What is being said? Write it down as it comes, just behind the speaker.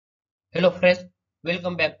Hello friends,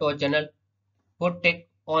 welcome back to our channel Food Tech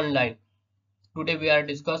Online. Today we are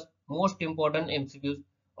discuss most important MCQs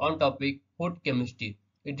on topic food chemistry.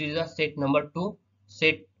 It is a set number 2,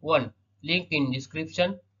 set 1. Link in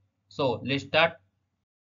description. So let's start.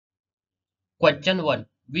 Question 1.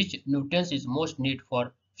 Which nutrients is most needed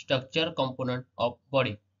for structure component of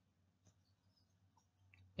body?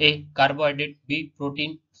 A. Carbohydrate, B.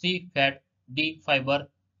 Protein, C. Fat, D. Fiber.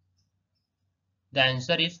 The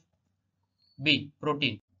answer is B.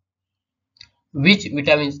 Protein. Which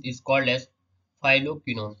vitamins is called as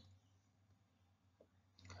phytoquinone?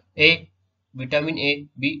 A. Vitamin A,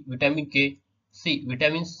 B. Vitamin K, C.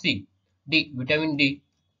 Vitamin C, D. Vitamin D.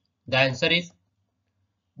 The answer is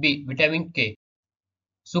B. Vitamin K.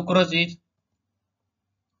 Sucrose is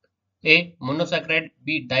A. Monosaccharide,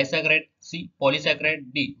 B. Disaccharide, C.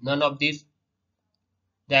 Polysaccharide, D. None of these.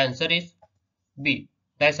 The answer is B.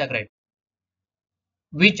 Disaccharide.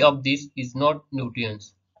 Which of these is not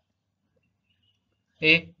nutrients?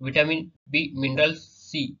 A. Vitamin, B. Minerals,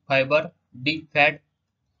 C. Fiber, D. Fat.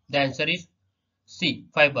 The answer is C.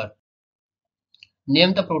 Fiber.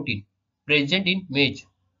 Name the protein present in maize.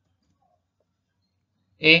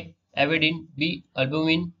 A. Avidin, B.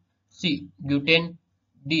 Albumin, C. Gluten,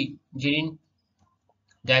 D. Gene.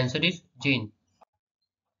 The answer is gene.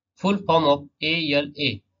 Full form of ALA.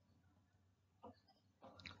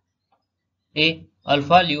 A.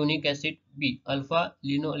 Alpha linoleic acid, B. Alpha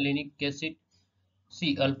linolenic acid,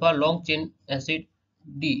 C. Alpha long chain acid,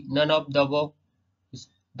 D. None of the above.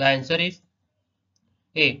 The answer is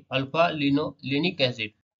A. Alpha linolenic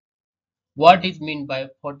acid. What is meant by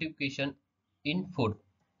fortification in food?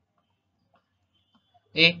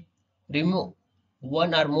 A. Remove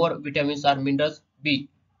one or more vitamins or minerals. B.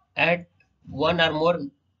 Add one or more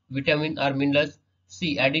vitamin or minerals.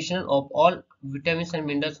 C. Addition of all vitamins and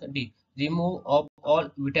minerals. D. Remove of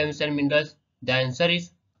all vitamins and minerals. The answer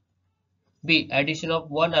is B. Addition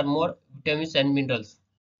of one or more vitamins and minerals.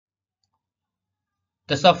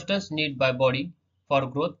 The substance needed by body for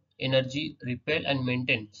growth, energy, repair and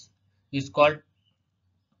maintenance is called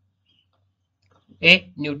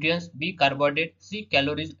A. Nutrients, B. Carbohydrate, C.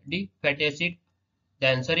 Calories, D. Fatty acid. The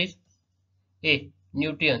answer is A.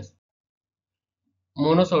 Nutrients.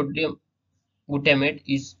 Monosodium glutamate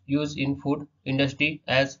is used in food industry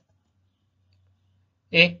as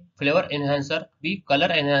A. Flavor enhancer, B. Color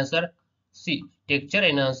enhancer, C. Texture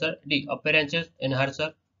enhancer, D. Appearance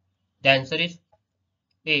enhancer. The answer is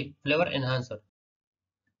A. Flavor enhancer.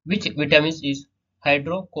 Which vitamin is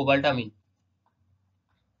hydrocobaltamine?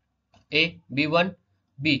 A. B1,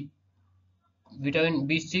 B. Vitamin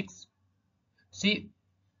B6, C.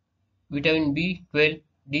 Vitamin B12,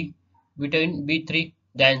 D. Vitamin B3.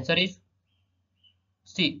 The answer is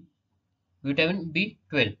C. Vitamin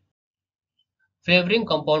B12. Flavoring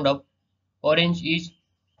compound of orange is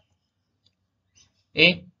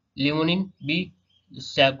A. Limonene, B.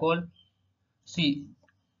 Saccharol, C.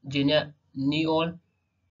 Genaneol,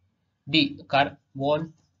 D.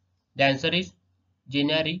 Carbon. The answer is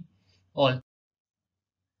Genareol.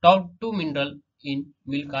 Top 2 mineral in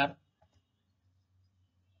milk are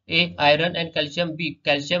A. Iron and calcium, B.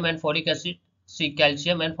 Calcium and folic acid, C.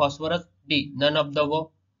 Calcium and phosphorus, D. None of the above.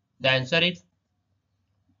 The answer is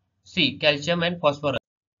C. Calcium and phosphorus.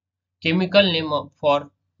 Chemical name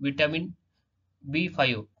for vitamin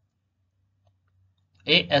B5.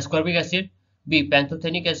 A. Ascorbic acid, B.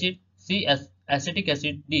 Pantothenic acid, C. Acetic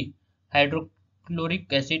acid, D.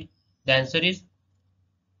 Hydrochloric acid. The answer is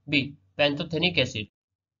B. Pantothenic acid.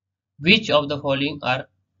 Which of the following are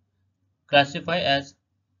classified as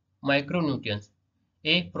micronutrients?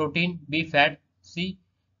 A. Protein, B. Fat, C.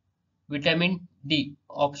 Vitamin, D.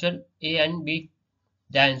 Option A and B.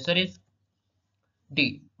 The answer is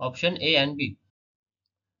D. Option A and B.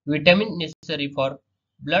 Vitamin necessary for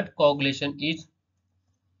blood coagulation is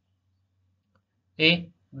A.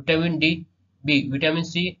 Vitamin D, B. Vitamin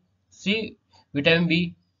C, C. Vitamin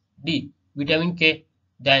B, D. Vitamin K.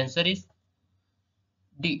 The answer is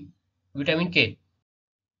D. Vitamin K.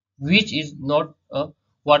 Which is not a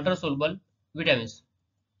water soluble vitamins?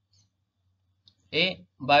 A.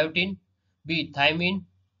 Biotin, B. Thiamine,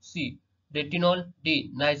 C. Retinol, D.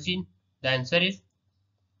 Niacin. The answer is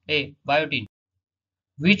A. Biotin.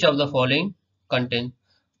 Which of the following contains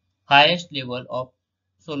highest level of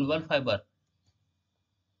soluble fiber?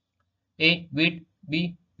 A. Wheat,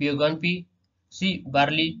 B. Vegan pea, C.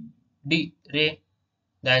 Barley, D. Rye.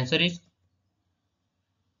 The answer is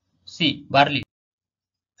C. Barley.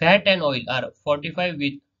 Fat and oil are fortified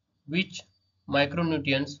with which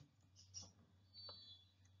micronutrients?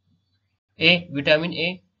 A. Vitamin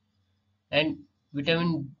A and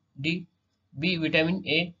vitamin D, B. Vitamin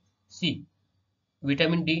A, C.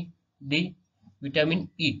 Vitamin D. D. Vitamin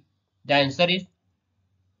E. The answer is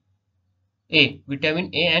A. Vitamin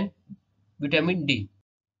A and vitamin D.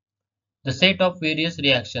 The set of various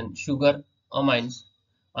reaction sugar amines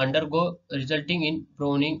undergo resulting in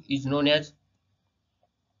browning is known as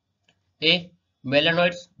A.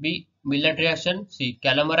 Melanoids. B. Maillard reaction. C.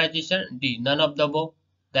 Caramelization. D. None of the above.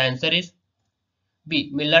 The answer is B.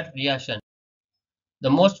 Maillard reaction. The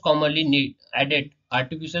most commonly added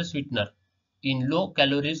artificial sweetener in low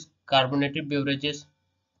calories carbonated beverages.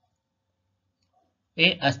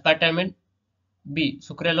 A. Aspartame. B.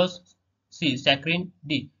 Sucralose. C. Saccharin.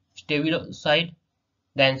 D. Stevioxide.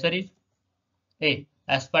 The answer is A.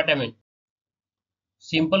 Aspartame.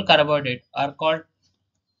 Simple carbohydrates are called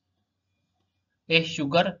A.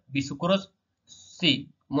 Sugar. B. Sucrose. C.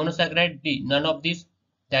 Monosaccharide. D. None of these.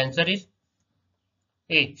 The answer is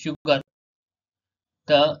A. Sugar.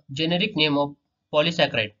 The generic name of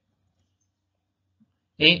polysaccharide.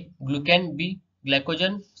 A. Glucan. B.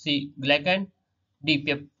 Glycogen. C. Glycan. D.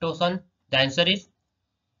 Peptosan. The answer is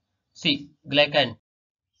C. Glycan.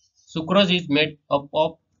 Sucrose is made up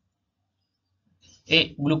of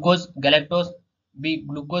A. Glucose, galactose. B.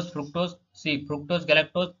 Glucose, fructose. C. Fructose,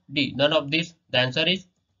 galactose. D. None of these. The answer is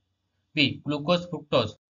B. Glucose,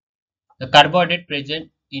 fructose. The carbohydrates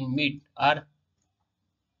present in meat are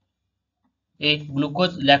A.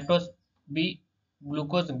 Glucose, lactose. B.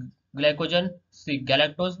 Glucose, glycogen. C.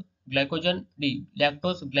 Galactose, glycogen. D.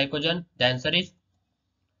 Lactose, glycogen. The answer is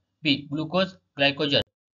B. Glucose, glycogen.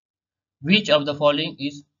 Which of the following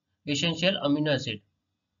is essential amino acid?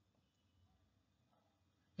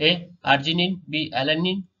 A. Arginine. B.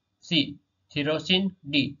 Alanine. C. Tyrosine.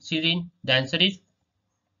 D. Serine. The answer is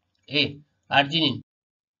A. Arginine.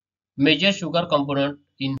 Major sugar component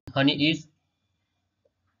in honey is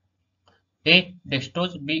A.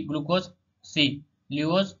 Dextrose. B. Glucose. C.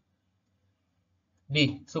 Levose.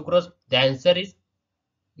 D. Sucrose. The answer is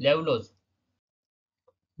levulose.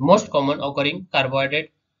 Most common occurring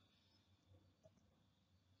carbohydrate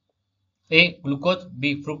A. Glucose.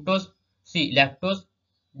 B. Fructose. C. Lactose.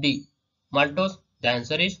 D. Maltose. The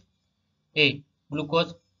answer is A.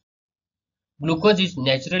 Glucose. Glucose is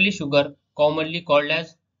naturally sugar commonly called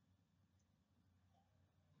as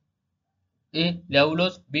A.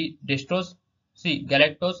 Levulose. B. Dextrose. C.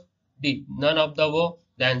 Galactose. D. None of the above.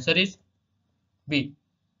 The answer is B.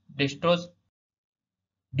 Dextrose.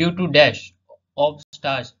 Due to dash of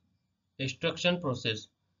starch destruction process,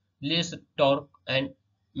 less torque and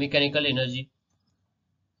mechanical energy.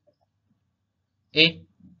 A.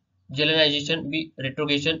 Gelatinization. B.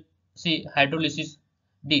 Retrogression. C. Hydrolysis.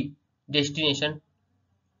 D. Destination.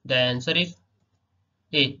 The answer is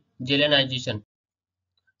A. Gelatinization.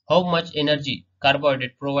 How much energy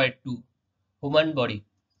carbohydrate provide to human body?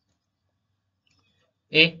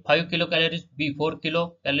 A. 5 kilocalories. B. 4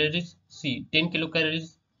 kilocalories. C. 10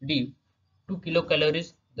 kilocalories. D. 2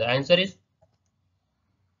 kilocalories. The answer is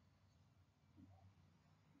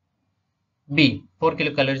B. 4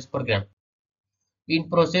 kilocalories per gram. In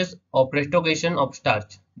process of restoration of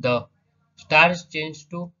starch, the starch changes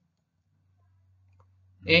to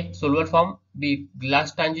A. Soluble form. B.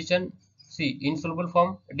 Glass transition. C. Insoluble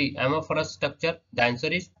form. D. Amorphous structure. The answer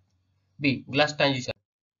is B. Glass transition.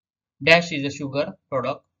 Dash is a sugar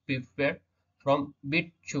product prepared from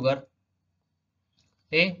beet sugar.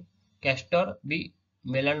 A. Castor. B.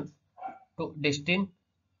 Maltodextrin.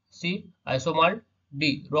 C. Isomalt.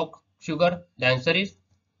 D. Rock sugar. The answer is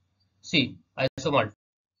C. Isomalt.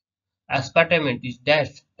 Aspartame is dash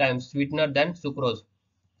times sweetener than sucrose.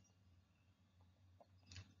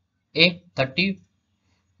 A. 30.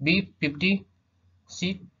 B. 50.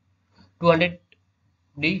 C. 200.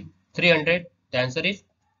 D. 300. The answer is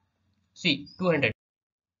C. 200.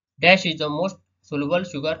 Dash is the most soluble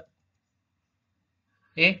sugar.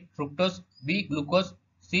 A. Fructose. B. Glucose.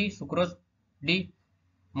 C. Sucrose. D.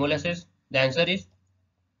 Molasses. The answer is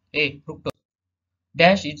A. Fructose.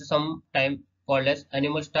 Dash is sometimes called as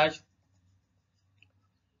animal starch.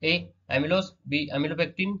 A. Amylose. B.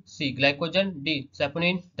 Amylopectin. C. Glycogen. D.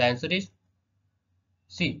 Saponin. The answer is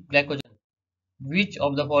C. Glycogen. Which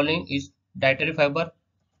of the following is dietary fiber?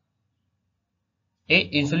 A.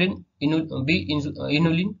 Insulin. B.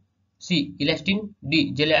 Inulin. C. Elastin.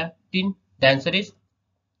 D. Gelatin. The answer is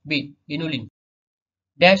B. Inulin.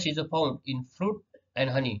 Dash is found in fruit and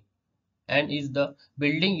honey and is the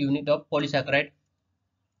building unit of polysaccharide.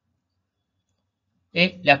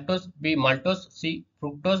 A. Lactose. B. Maltose. C.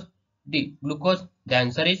 Fructose. D. Glucose. The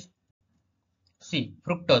answer is C.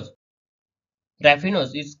 Fructose.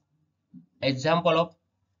 Raffinose is example of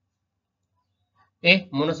A.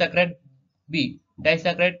 Monosaccharide. B.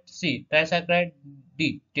 disaccharide, C. Trisaccharide,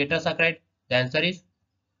 D. Tetrasaccharide. The answer is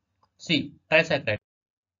C. Trisaccharide.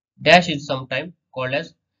 Dash is sometimes called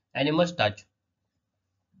as animal starch.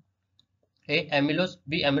 A. Amylose,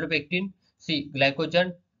 B. Amylopectin, C.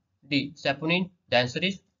 Glycogen, D. Saponin. The answer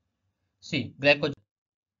is C. Glycogen.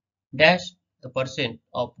 Dash the percent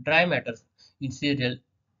of dry matter in cereal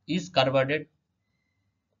is carbohydrate.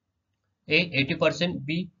 A. 80%,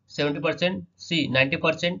 B. 70%, C.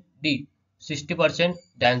 90%, D. 60%.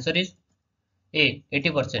 The answer is A.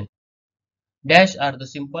 80%. Dash are the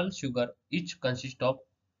simple sugar each consists of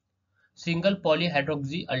single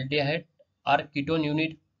polyhydroxyaldehyde or ketone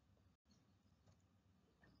unit.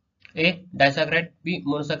 A. Disaccharide, B.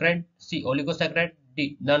 Monosaccharide, C. Oligosaccharide,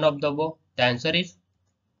 D. None of the above. The answer is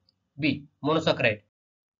B. Monosaccharide.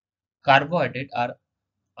 Carbohydrates are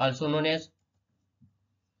also known as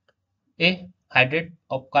A. Hydrate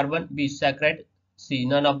of carbon, B. Saccharide, C.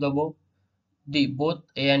 None of the above, D. Both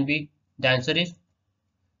A and B. The answer is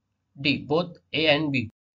D. Both A and B.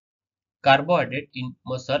 Carbohydrate in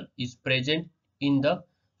muscle is present in the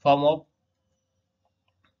form of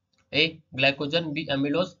A. Glycogen, B.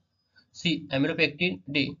 Amylose, C. Amylopectin,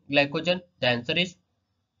 D. Glycogen. The answer is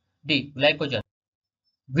D. Glycogen.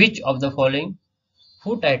 Which of the following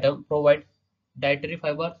food item provide dietary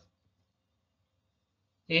fiber?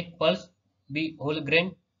 A. Pulse, B. Whole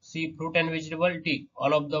grain, C. Fruit and vegetable, D.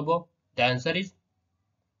 All of the above. The answer is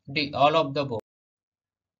D. All of the above.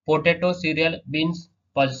 Potato, cereal, beans,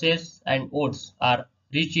 pulses and oats are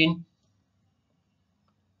rich in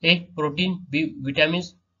A. Protein, B.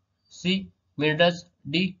 Vitamins, C. Minerals,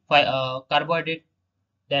 D. Carbohydrate.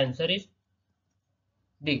 The answer is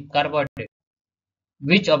D. Carbohydrate.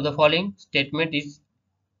 Which of the following statement is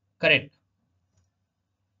correct?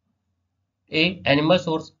 A. Animal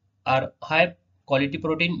source are high quality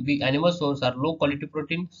protein, B. Animal source are low quality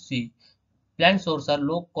protein, C. Plant source are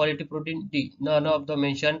low quality protein, D. None of the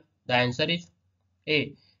mentioned. The answer is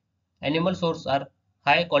A. Animal source are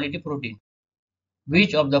high quality protein.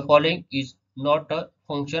 Which of the following is not a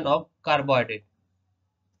function of carbohydrate?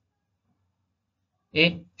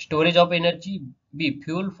 A. Storage of energy, B.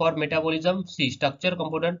 Fuel for metabolism, C. Structure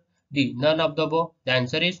component, D. None of the above. The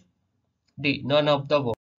answer is D. None of the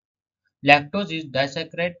above. Lactose is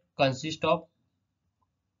disaccharide consists of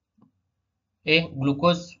A.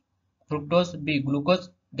 Glucose, fructose, B. Glucose,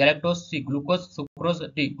 galactose, C. Glucose,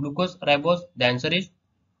 sucrose, D. Glucose, ribose. The answer is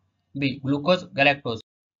B. Glucose, galactose.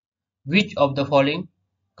 Which of the following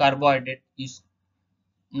carbohydrate is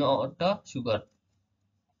not a sugar?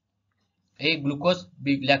 A. Glucose,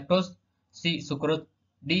 B. Lactose, C. Sucrose,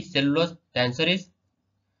 D. Cellulose. The answer is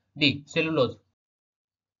D. Cellulose.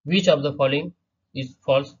 Which of the following is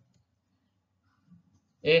false?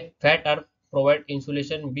 A. Fat are provide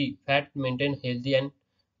insulation, B. Fat maintain healthy and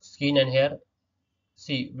skin and hair,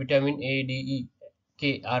 C. Vitamin A, D, E,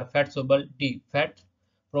 K are fat soluble, D. Fat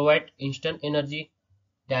provide instant energy.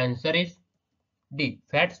 The answer is D.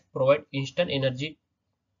 Fats provide instant energy.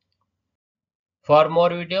 For more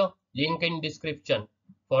video, link in description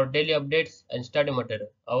for daily updates and study material.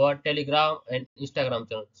 Our Telegram and Instagram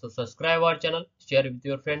channel. So subscribe our channel, share with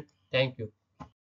your friends. Thank you.